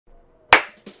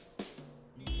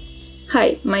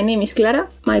Hi, my name is Clara,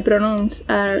 my pronouns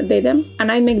are they, them,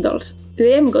 and I make dolls.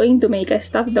 Today I'm going to make a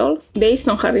stuffed doll based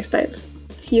on Harry Styles.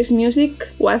 His music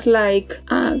was like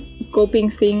a coping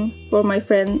thing for my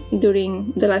friend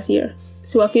during the last year.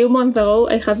 So a few months ago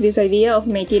I had this idea of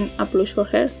making a plush for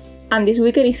her. And this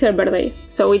weekend is her birthday,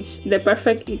 so it's the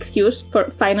perfect excuse for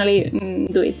finally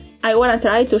do it. I wanna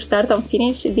try to start and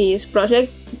finish this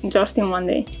project just in one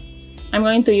day. I'm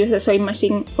going to use the sewing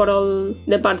machine for all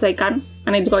the parts I can,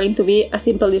 and it's going to be a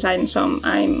simple design, so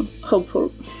I'm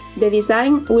hopeful. The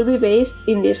design will be based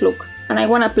in this look, and I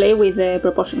wanna play with the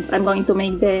proportions. I'm going to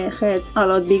make the head a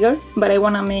lot bigger, but I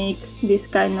wanna make this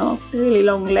kind of really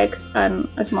long legs and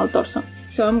a small torso.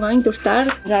 So I'm going to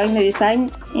start drawing the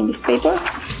design in this paper.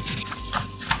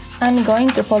 I'm going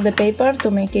to fold the paper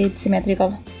to make it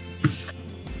symmetrical.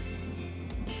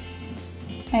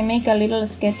 I make a little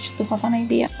sketch to have an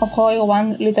idea of how I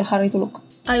want little Harry to look.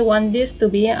 I want this to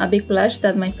be a big plush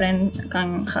that my friend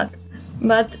can hug.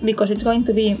 But because it's going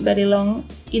to be very long,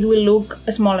 it will look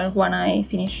smaller when I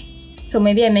finish. So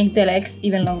maybe I make the legs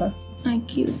even longer. A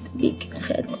cute big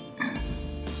head.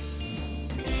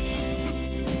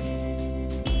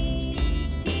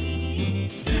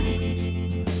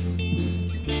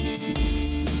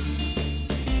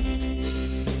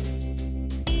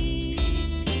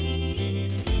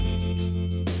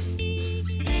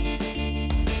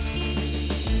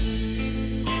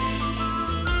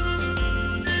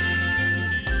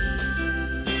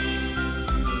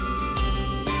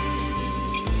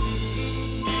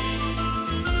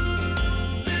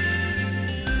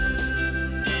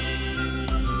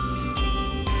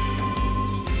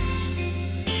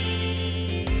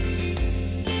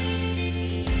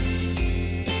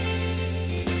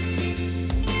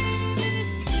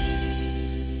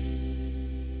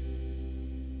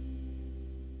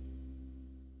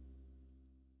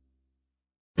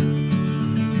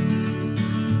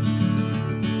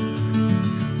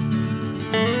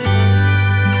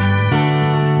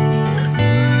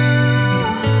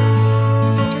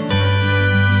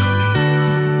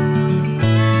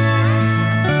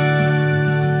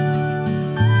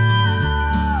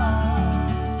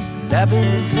 I've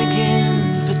been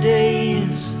thinking for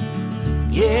days,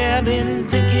 yeah, I've been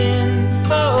thinking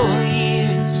for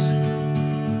years,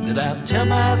 that I'll tell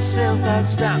myself I'll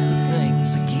stop the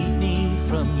things that keep me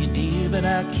from you, dear, but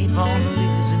I keep on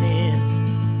losing it.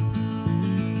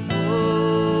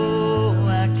 Oh,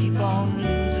 I keep on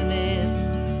losing it.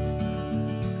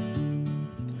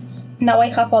 Now I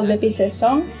have all the pieces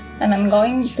sewn, and I'm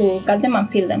going to cut them and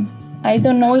fill them. I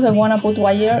don't know if I want to put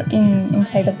wire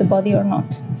inside of the body or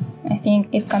not. I think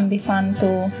it can be fun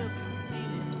to...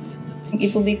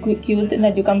 It would be cute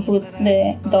that you can put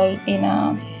the doll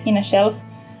in a shelf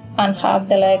and have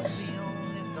the legs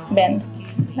bent,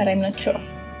 but I'm not sure.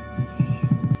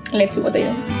 Let's see what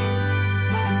I do.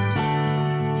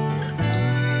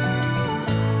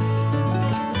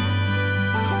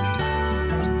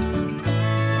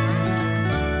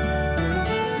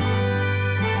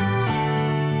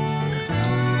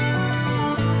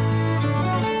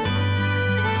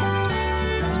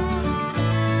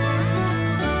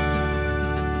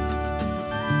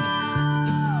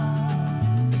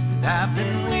 I've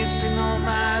been wasting all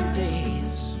my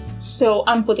days. So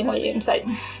I'm putting wire inside.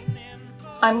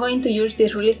 I'm going to use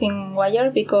this really thin wire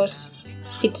because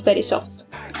it's very soft.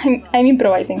 I'm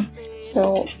improvising,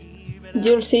 so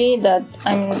you'll see that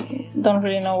I don't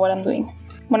really know what I'm doing.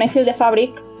 When I fill the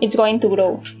fabric, it's going to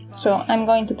grow, so I'm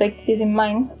going to take this in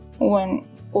mind when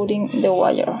putting the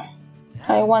wire.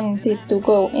 I want it to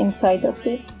go inside of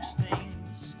it,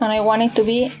 and I want it to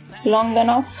be long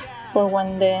enough for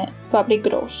when the fabric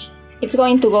grows. It's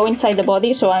going to go inside the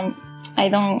body, so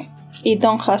it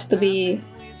don't has to be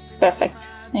perfect.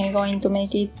 I'm going to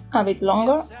make it a bit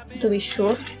longer to be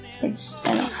sure it's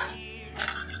enough.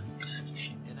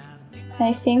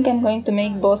 I think I'm going to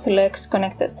make both legs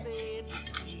connected.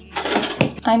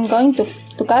 I'm going to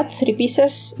cut 3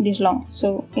 pieces this long,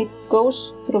 so it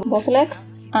goes through both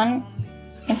legs and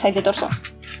inside the torso.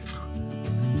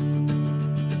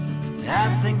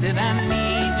 I think that I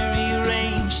need to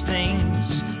rearrange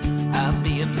things. I'll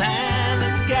be a man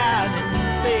of God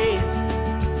and faith,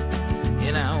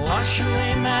 and I'll wash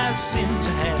away my sins.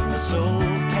 I have my soul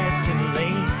cast in a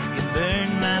lake and burn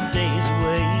my days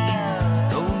away.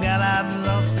 Oh God, I've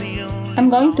lost the only... I'm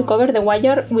going to cover the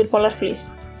wire with polar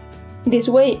fleece. This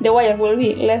way the wire will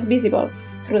be less visible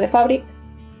through the fabric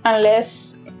and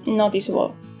less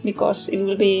noticeable, because it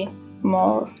will be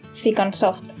more thick and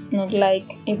soft, not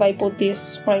like if I put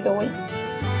this right away.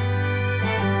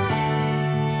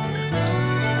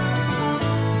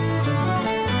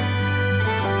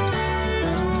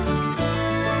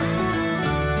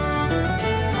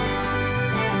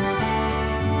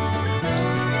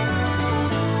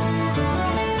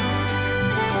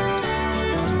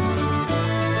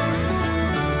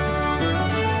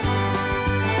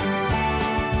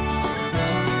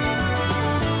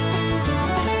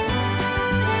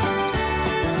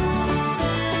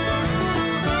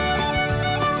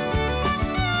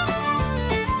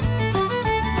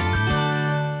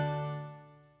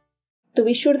 To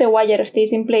be sure the wire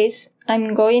stays in place,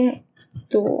 I'm going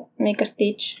to make a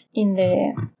stitch in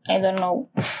the, I don't know,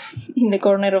 in the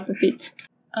corner of the feet.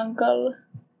 Ankle,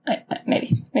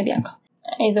 maybe ankle.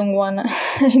 I don't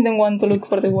want to look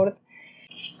for the word.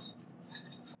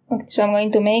 Okay, so I'm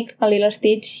going to make a little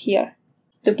stitch here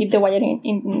to keep the wire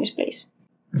in this place.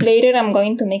 Later I'm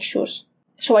going to make shoes,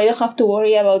 so I don't have to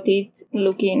worry about it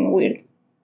looking weird.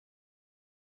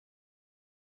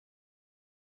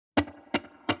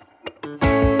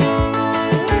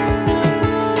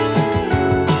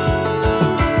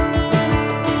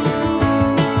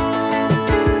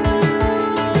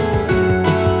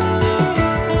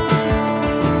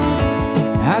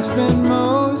 I spend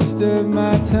most of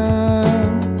my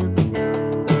time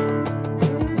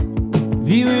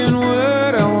viewing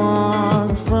what I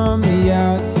want from the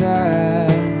outside.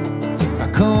 I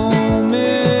comb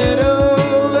it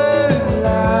over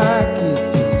like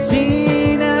it's the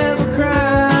scene of a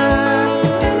crime.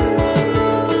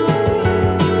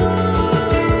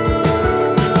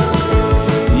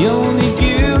 The only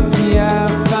guilty I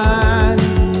find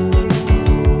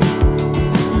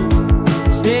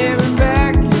staring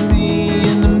back at me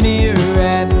in the mirror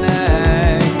at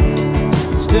night,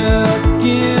 stuck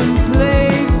in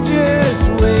place, just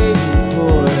waiting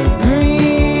for a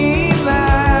green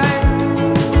light.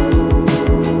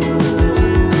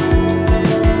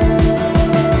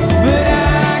 But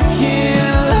I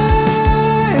can't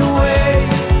lie, wait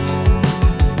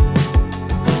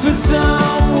for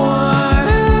someone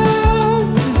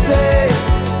else to say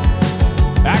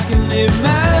I can live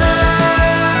my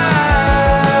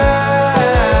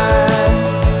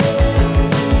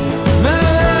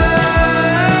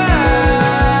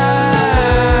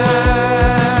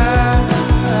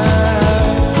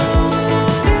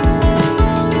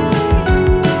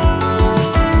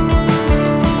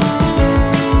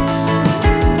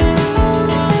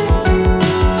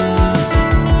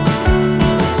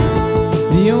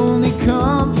the only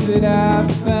comfort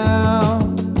I've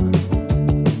found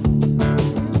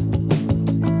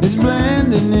is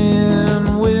blending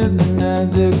in with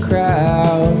another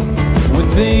crowd. When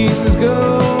things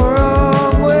go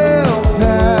wrong, we'll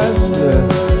pass the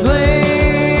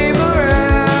blame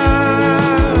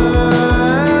around.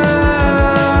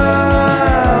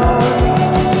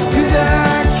 'Cause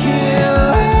I can't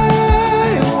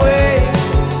lie, wait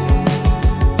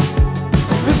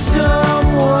for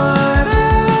someone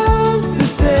else to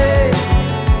say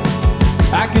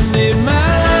I can live my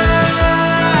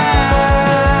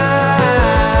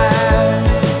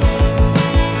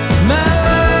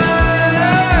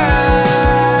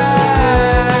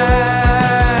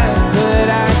but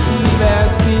I keep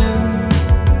asking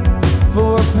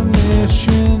for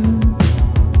permission.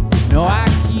 No, I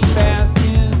keep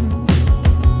asking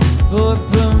for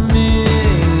permission.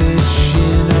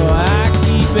 No, I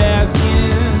keep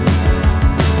asking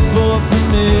for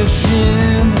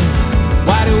permission.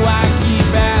 Why do I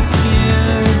keep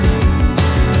asking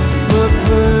for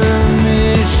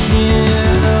permission?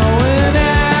 Oh, and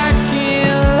I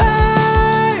can't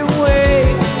lie,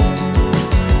 wait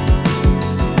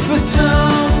for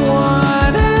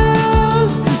someone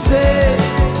else to say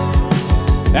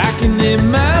I can live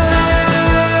my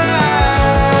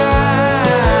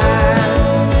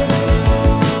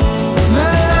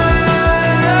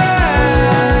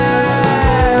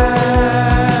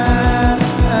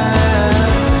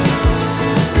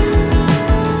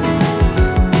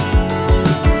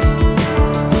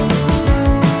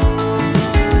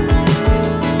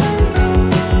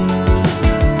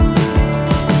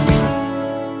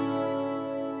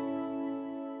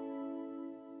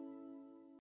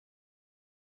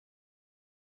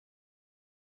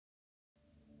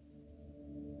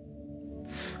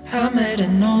I met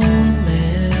an old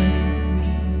man.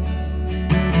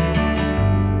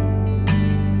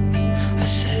 I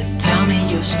said, tell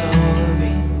me your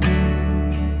story.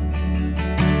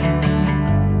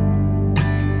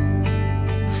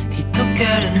 He took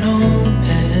out an old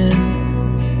pen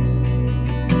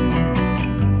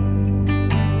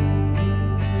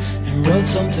and wrote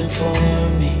something for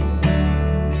me.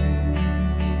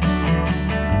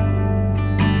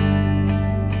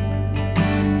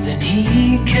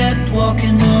 He kept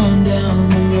walking on down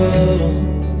the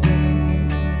road,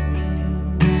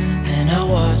 and I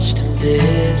watched him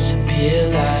disappear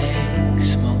like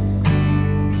smoke.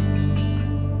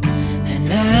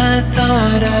 And I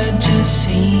thought I'd just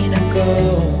seen a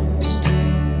ghost.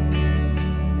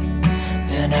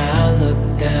 Then I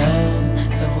looked down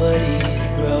at what he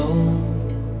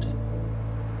wrote.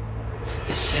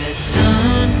 It said,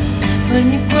 son,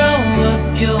 when you grow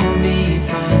up you'll be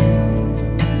fine.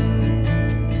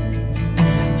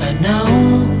 I know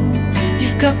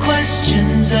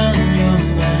questions on your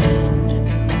mind.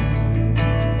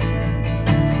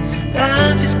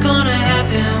 Life is gonna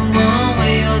happen one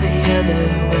way or the other,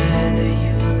 whether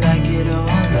you like it or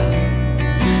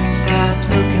not. Stop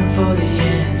looking for the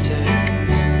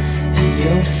answers and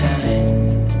you'll find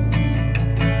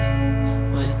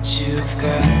what you've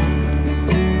got.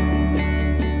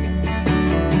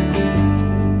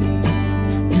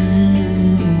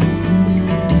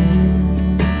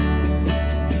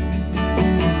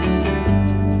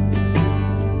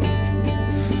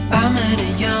 I met a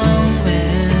young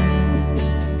man,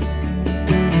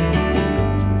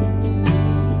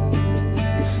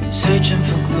 searching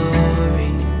for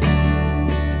glory.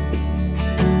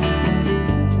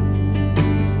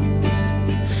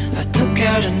 I took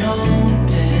out an old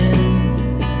pen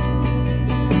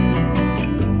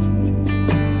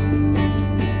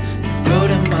and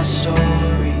wrote in my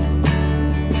story.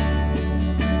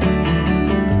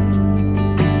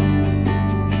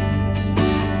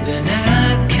 Then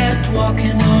I kept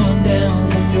walking on down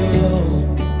the road.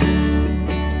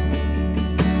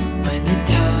 When your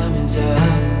time is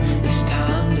up, it's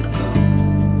time to go.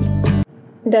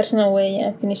 There's no way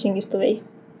I'm finishing this today.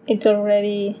 It's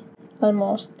already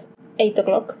almost 8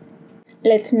 o'clock.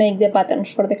 Let's make the patterns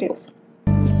for the clothes.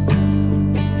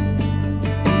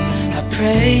 I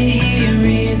pray he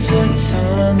reads what's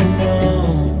on the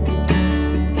note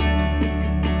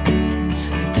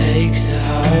and takes to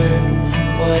heart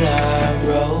what I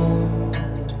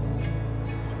wrote.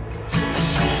 I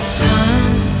said,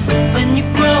 son, when you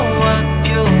grow up,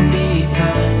 you'll be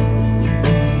fine.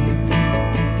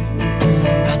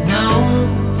 I know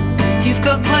you've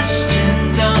got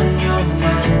questions on your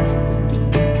mind.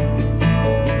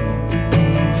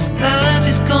 Life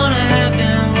is gonna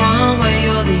happen one way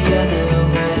or the other,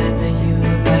 whether you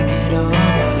like it or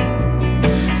not.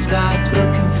 Stop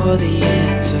looking for the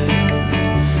answers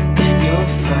and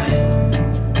you'll find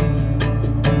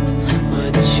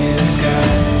what you've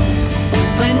got.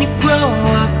 When you grow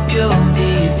up, you'll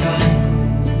be fine.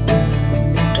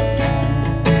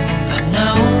 I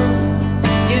know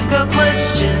you've got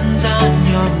questions on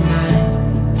your mind.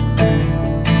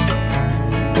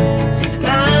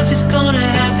 Life is gonna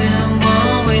happen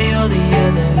one way or the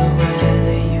other,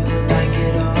 whether you like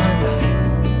it or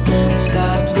not.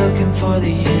 Stop looking for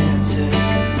the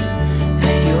answers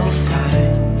and you'll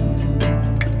find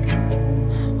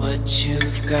what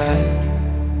you've got.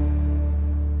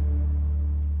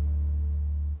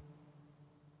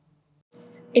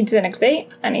 It's the next day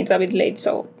and it's a bit late,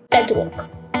 so let's walk.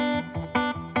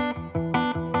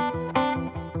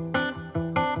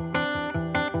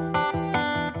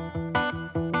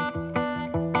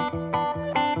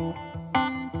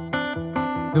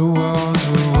 The walls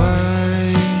were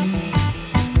white,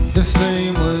 the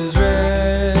flame was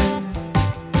red,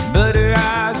 but her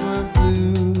eyes weren't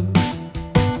blue.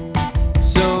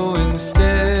 So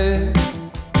instead,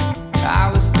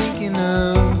 I was thinking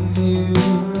of you.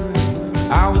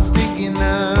 I was thinking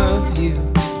of you.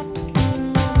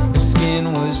 Her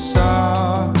skin was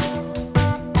soft,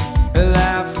 her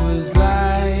laugh was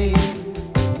light,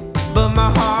 but my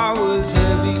heart was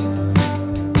heavy.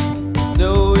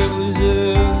 So it was a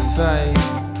fight.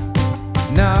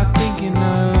 Not thinking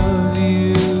of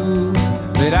you,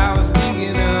 but I was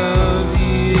thinking of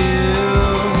you.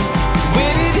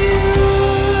 Where did you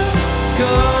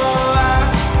go? I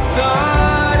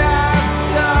thought I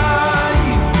saw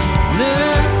you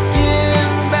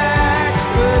looking back,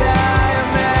 but I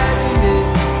imagined it.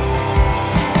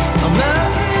 I'm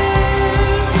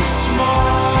loving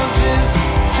small, just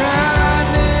trying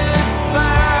to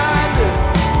find a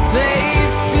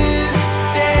place to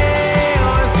stay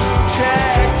or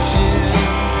subtraction.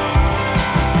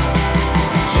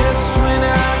 Just when I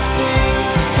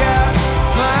think I've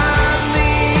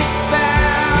finally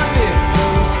found it,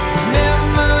 those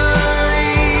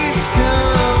memories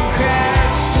come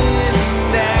crashing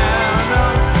down.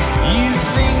 Oh, you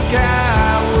think I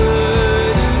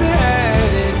would have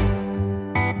had it?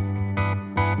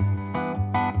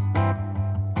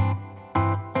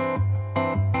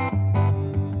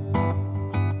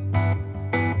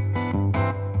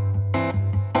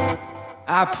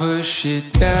 I push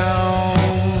it down,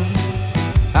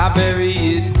 I bury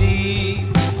it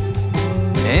deep,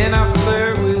 and I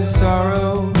flirt with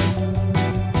sorrow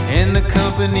and the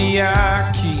company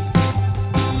I keep.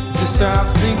 To stop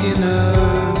thinking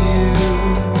of you,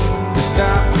 to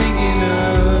stop thinking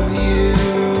of you,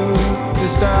 to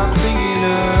stop thinking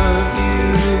of you,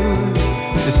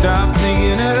 to stop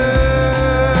thinking of.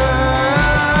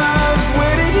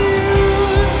 Where did you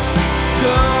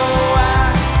go?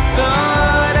 I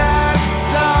thought I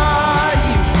saw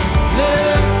you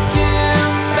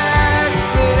looking back,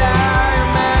 but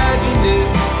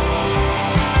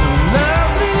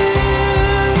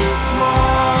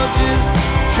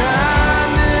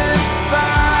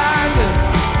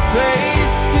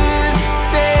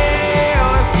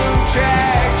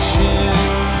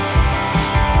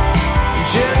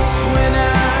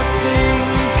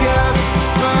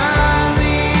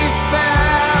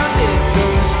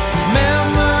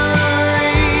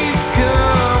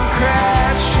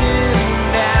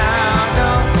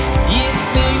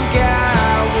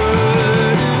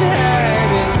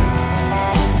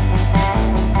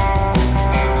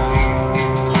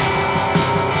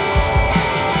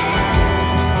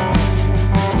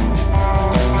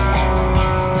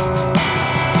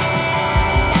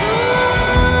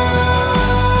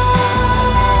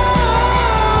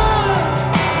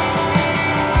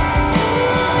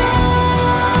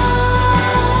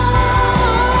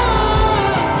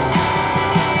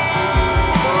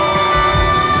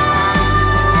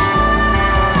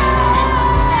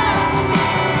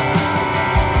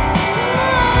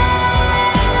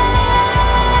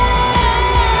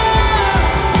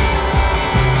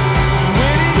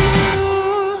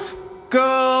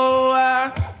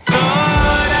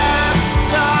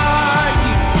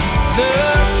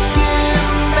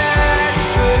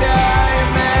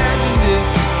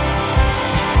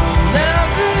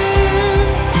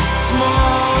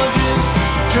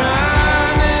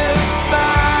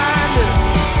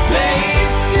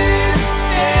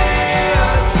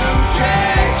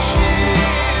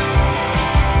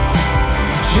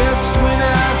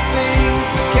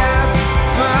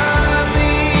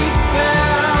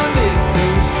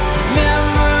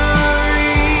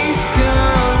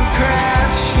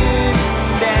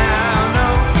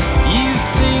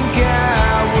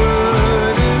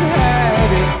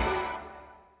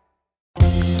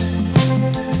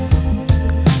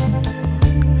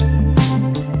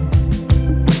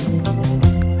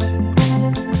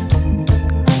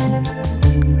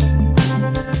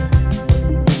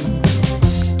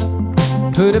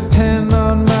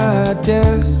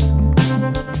desk,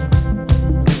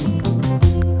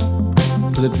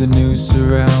 slip the noose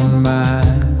around my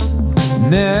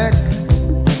neck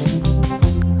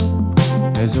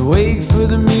as I wait for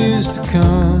the muse to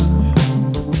come.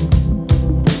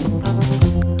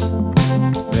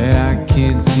 But I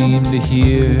can't seem to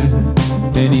hear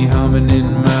any humming in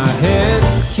my head.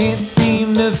 Can't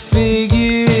seem to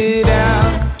figure it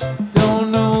out.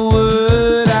 Don't know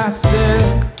what I said.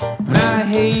 And I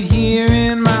hate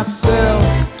hearing myself.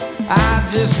 I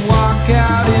just walk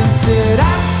out instead.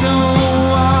 I don't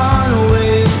wanna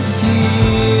wait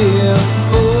here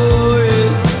for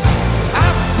it. I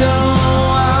don't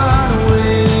wanna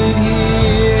wait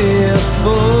here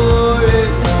for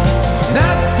it. And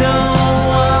I don't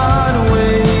wanna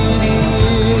wait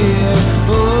here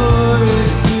for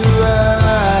it to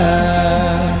arrive.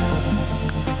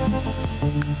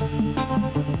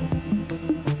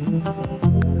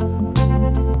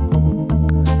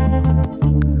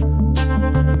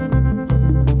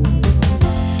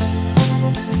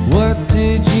 What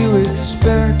did you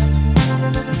expect?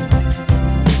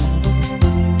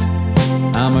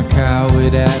 I'm a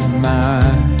coward at my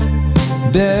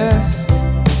best.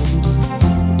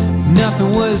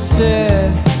 Nothing was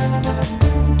said,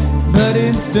 but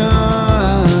it's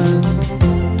done.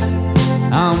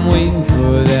 I'm waiting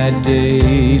for that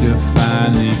day to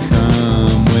finally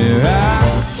come where I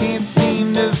can't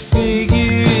seem to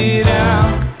figure it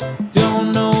out. Don't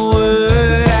know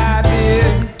what I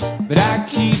did, but I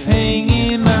keep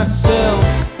hanging myself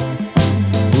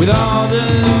with all the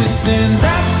loose ends.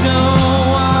 I don't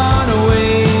wanna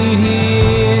wait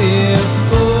here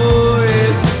for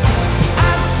it.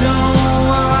 I don't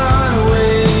wanna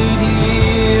wait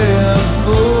here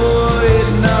for it.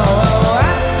 No,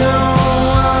 I don't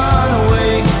wanna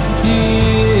wait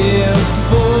here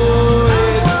for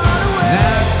it.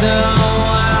 I don't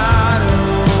wanna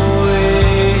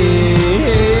wait.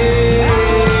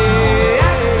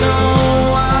 I don't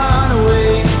wanna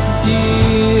wait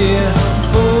here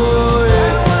for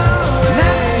it. And I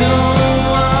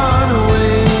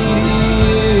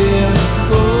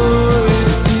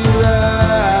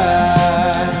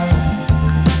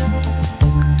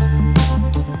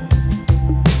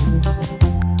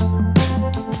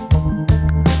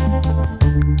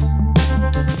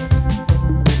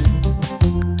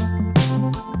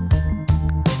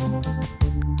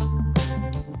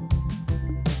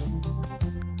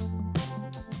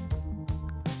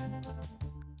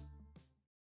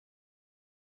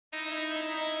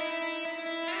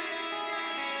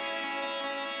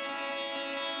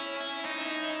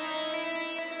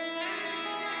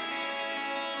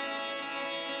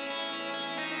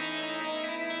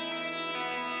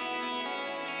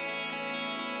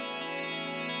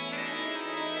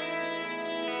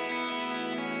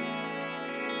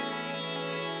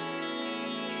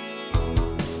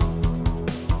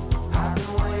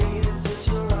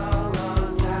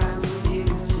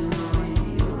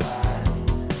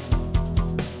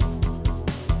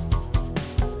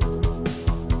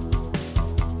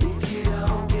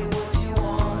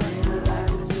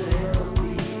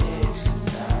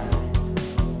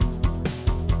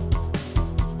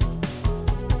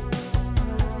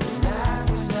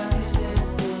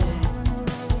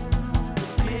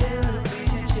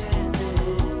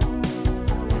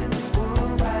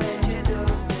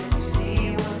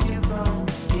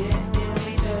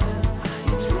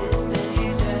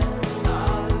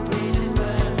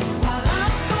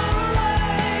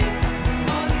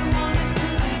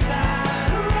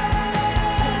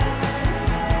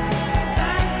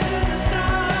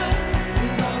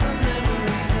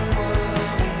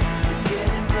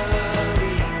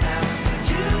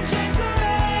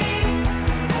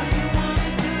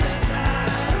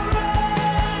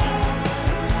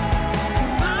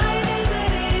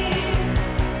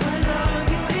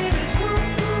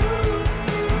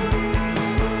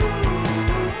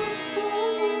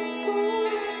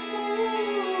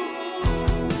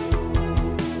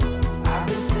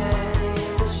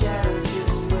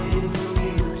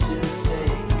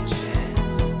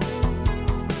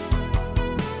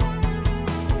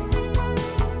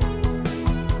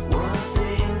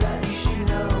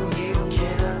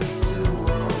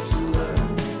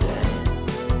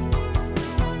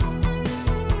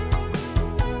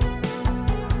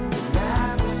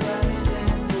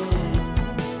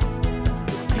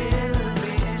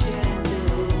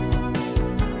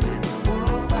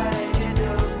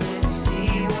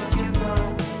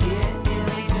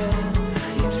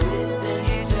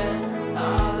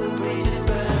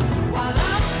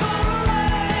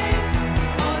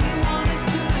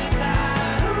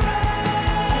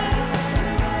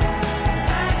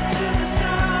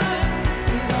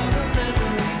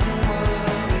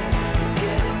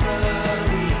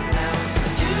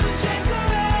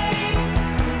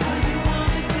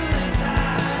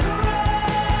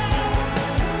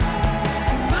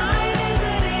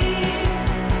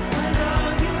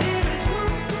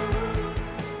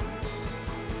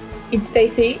It's day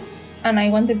 3, and I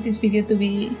wanted this video to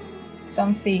be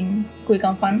something quick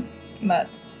and fun, but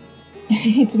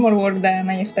it's more work than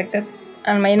I expected.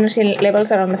 And my energy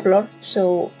levels are on the floor,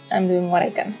 so I'm doing what I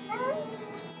can.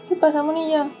 ¿Qué pasa,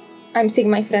 monilla? I'm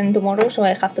seeing my friend tomorrow, so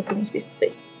I have to finish this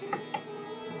today.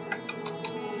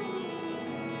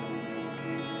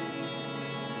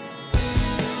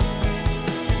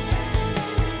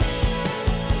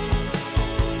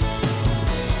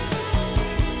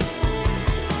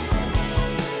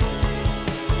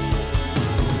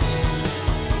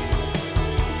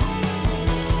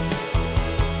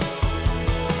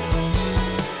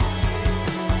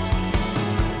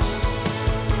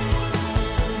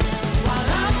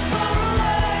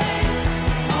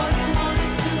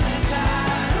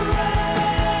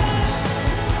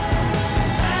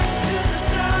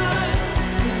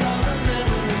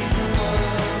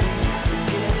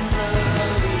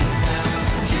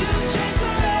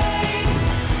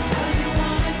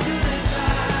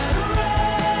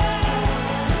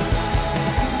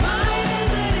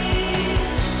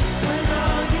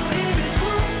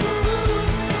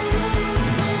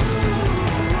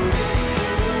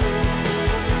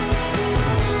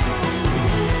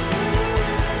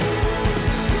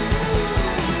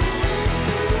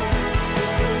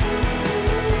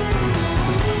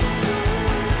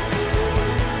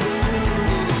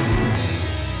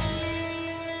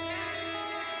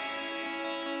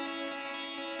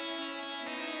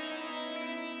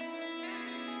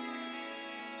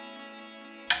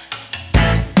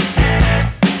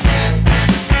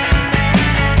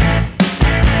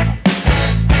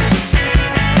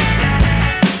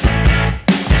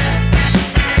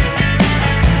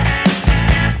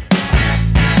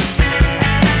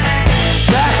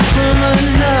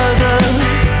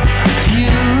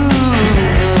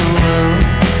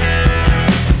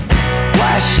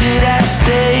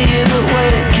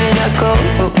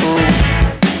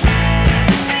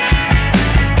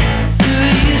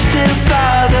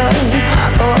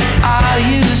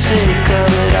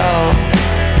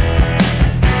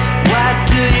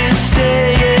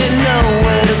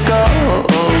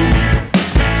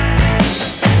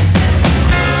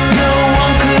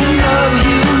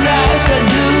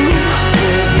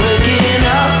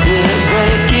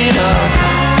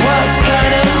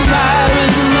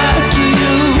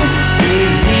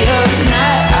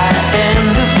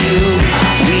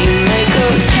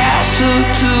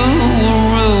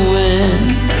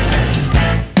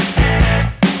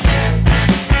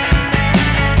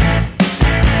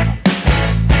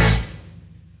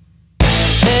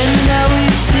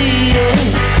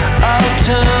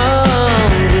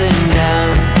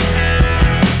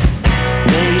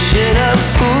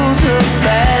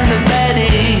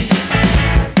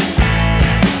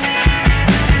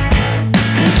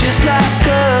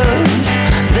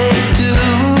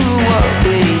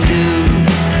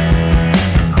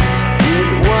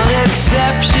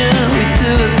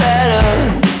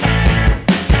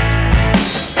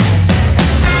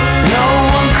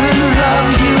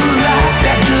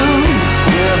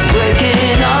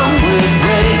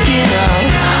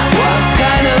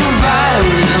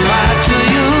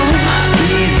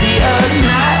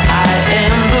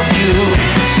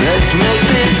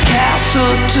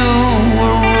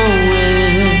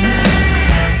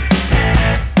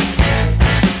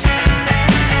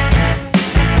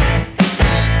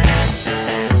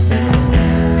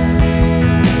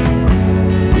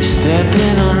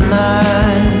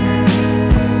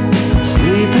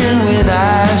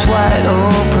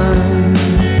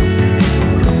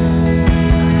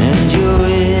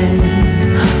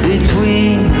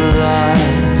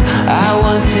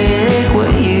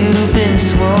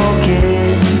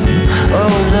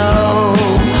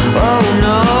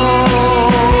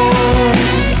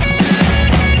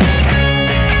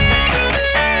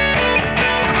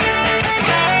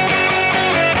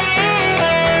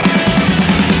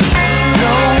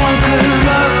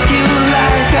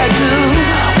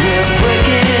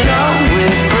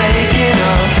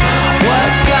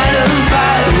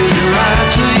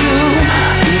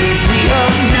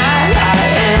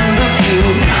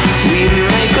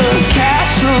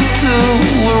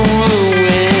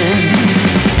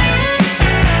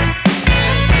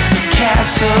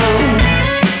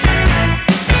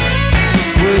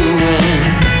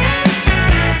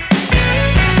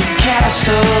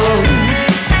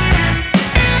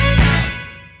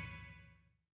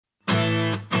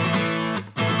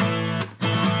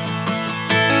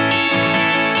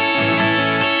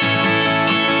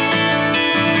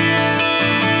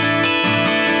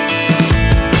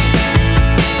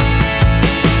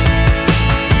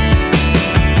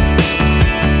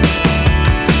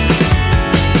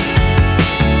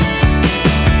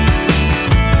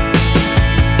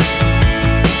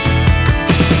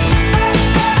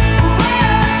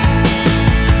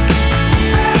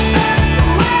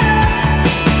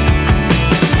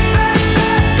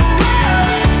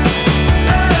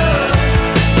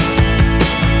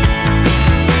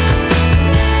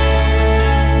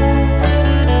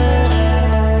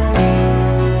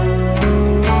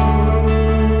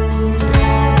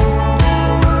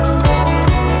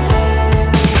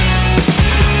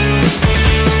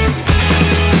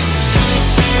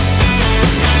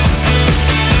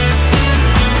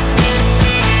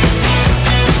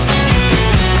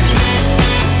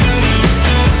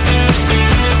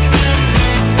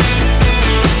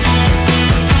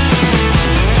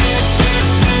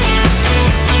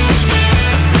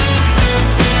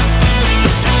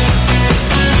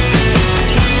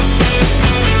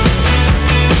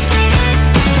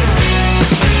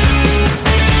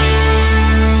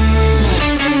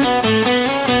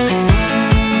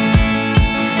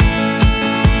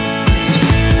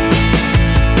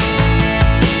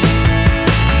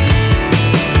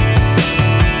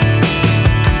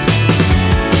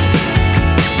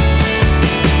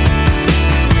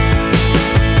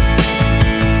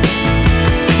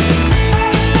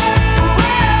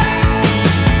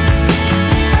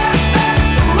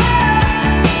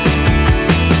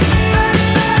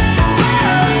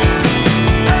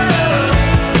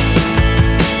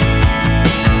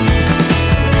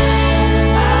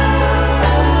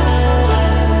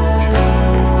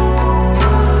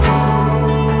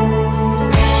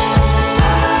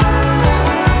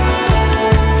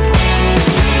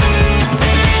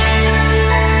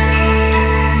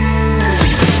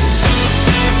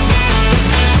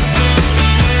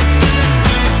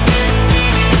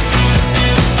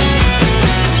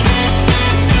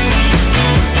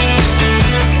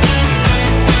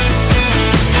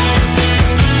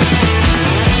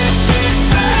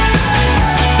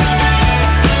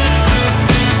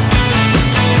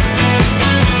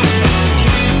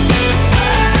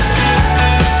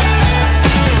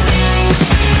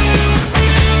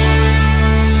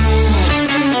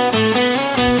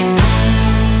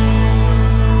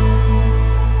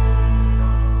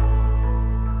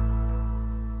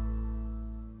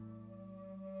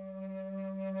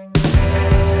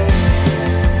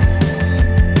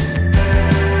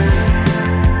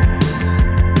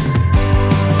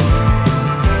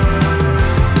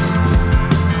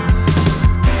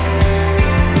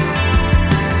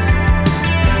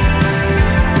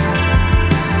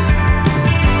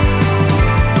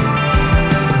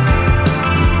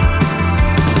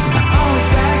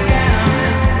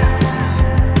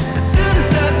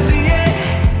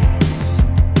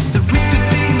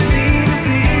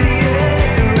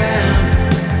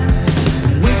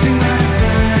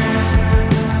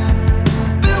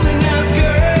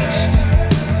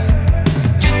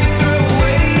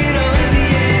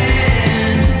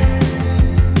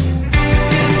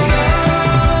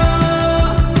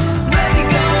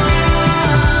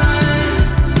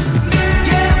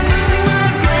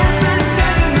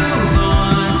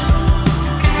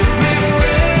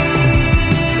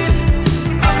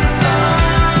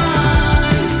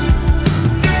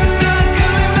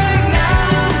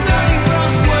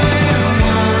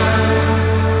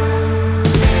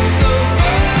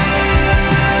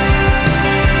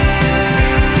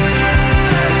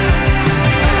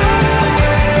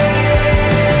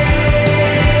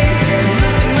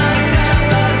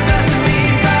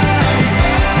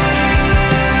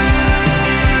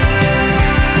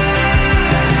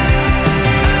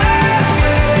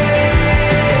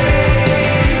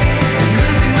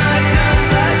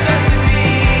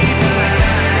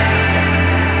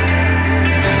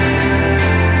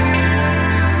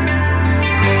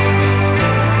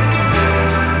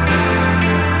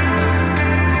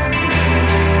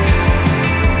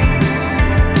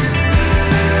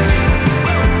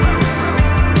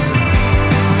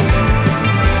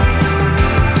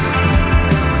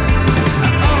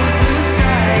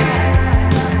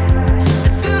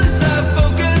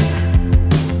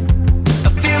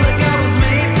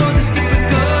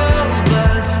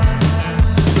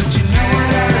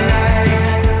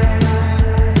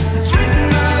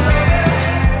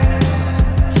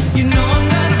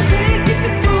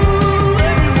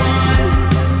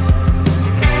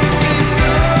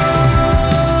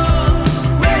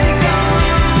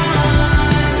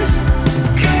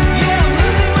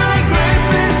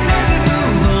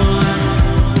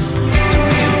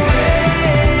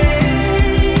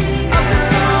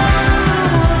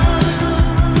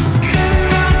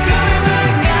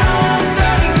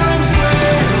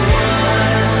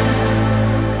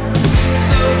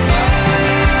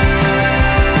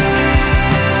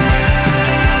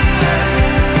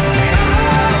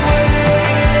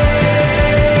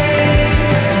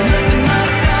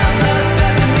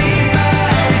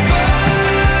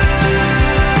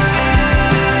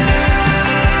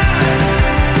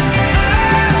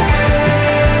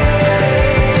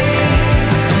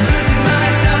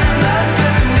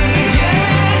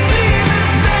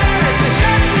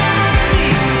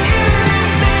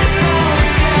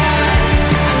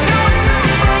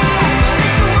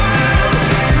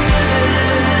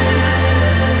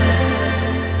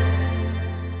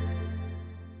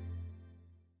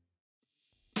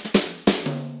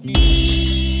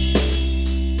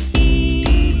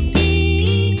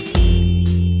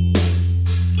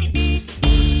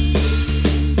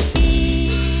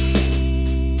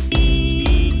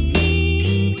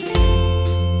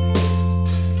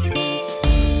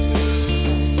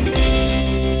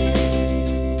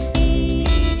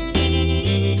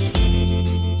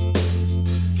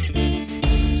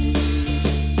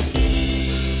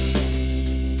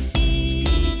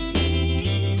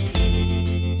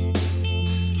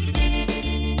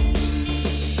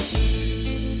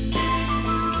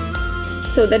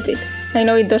 So that's it. I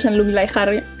know it doesn't look like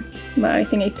Harry, but I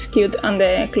think it's cute, and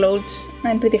the clothes,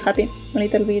 I'm pretty happy. A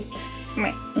little bit,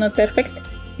 not perfect,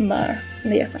 but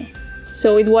they are fine.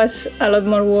 So it was a lot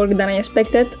more work than I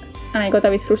expected, and I got a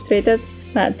bit frustrated,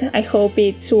 but I hope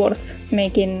it's worth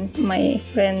making my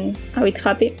friend a bit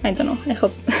happy. I don't know, I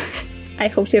hope I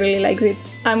hope she really likes it.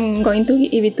 I'm going to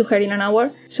give it to her in an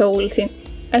hour, so we'll see.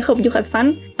 I hope you had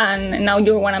fun, and now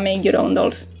you wanna make your own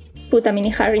dolls. Put a mini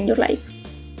Harry in your life.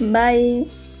 Bye!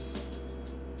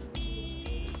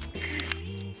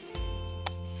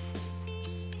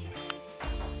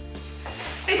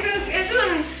 Es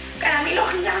un caramelo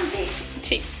gigante.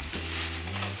 Sí.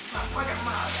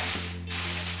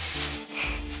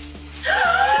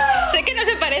 Sé que no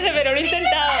se parece, pero lo he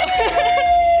intentado.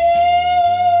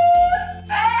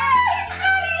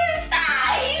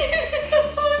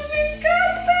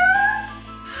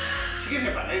 Sí que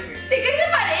se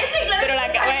parece, claro. Pero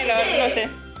la cara, bueno, no sé.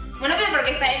 Bueno, pero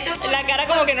porque está hecho con... La cara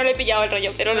como que no le he pillado el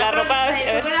rollo, pero la ropa...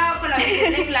 Está hecho con la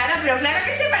visión de Clara, pero claro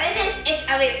que se parece.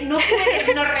 A ver, no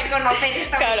puedes no reconocer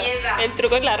esta Claro, belleza. el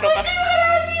truco es la ropa.